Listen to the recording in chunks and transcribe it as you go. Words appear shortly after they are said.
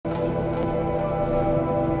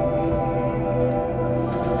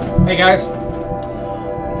Hey guys,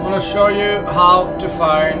 I want to show you how to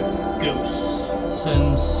find goose,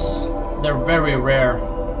 since they're very rare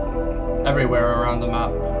everywhere around the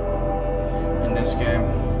map in this game.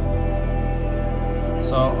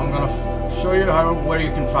 So I'm gonna show you where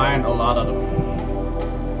you can find a lot of them.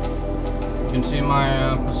 You can see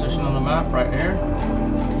my position on the map right here.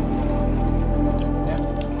 Yeah,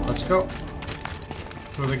 let's go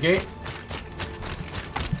through the gate.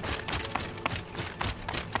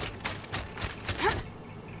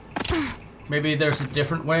 Maybe there's a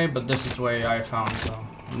different way, but this is the way I found, so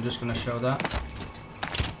I'm just gonna show that.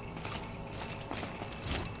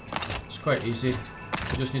 It's quite easy.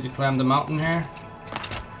 You just need to climb the mountain here.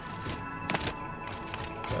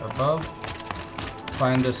 Get above.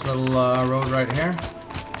 Find this little road right here.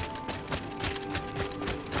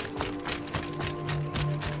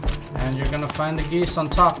 And you're gonna find the geese on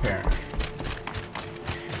top here.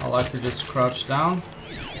 I like to just crouch down,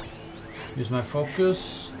 use my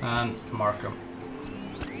focus, and mark them.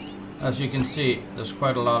 As you can see, there's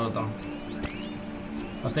quite a lot of them.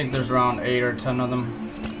 I think there's around 8 or 10 of them.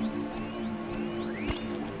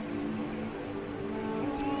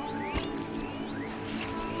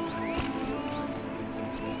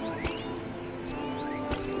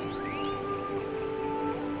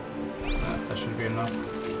 That should be enough.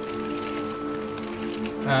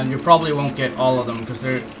 And you probably won't get all of them because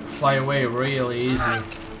they fly away really easy.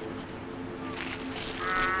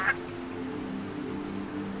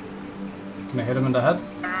 Can I hit him in the head?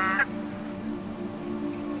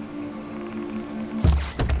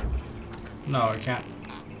 No, I can't.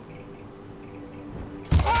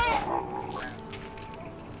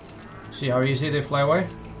 See how easy they fly away?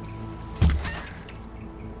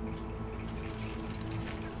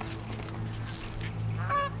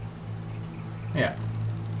 Yeah.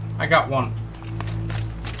 I got one.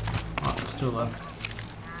 Oh, there's 2 left.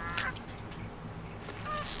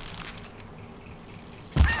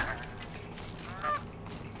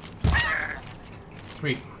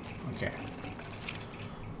 Okay,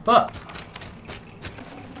 but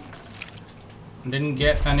I didn't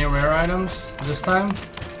get any rare items this time.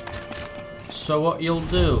 So what you'll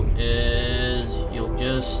do is you'll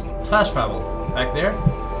just fast travel back there,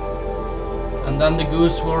 and then the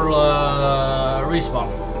goose will respawn.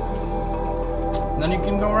 And then you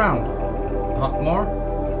can go around, hunt more.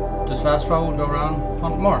 Just fast travel, go around,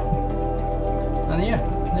 hunt more, and yeah,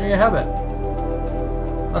 there you have it.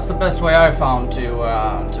 That's the best way I found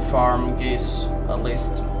to farm geese, at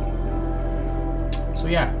least. So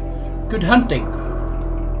yeah, good hunting.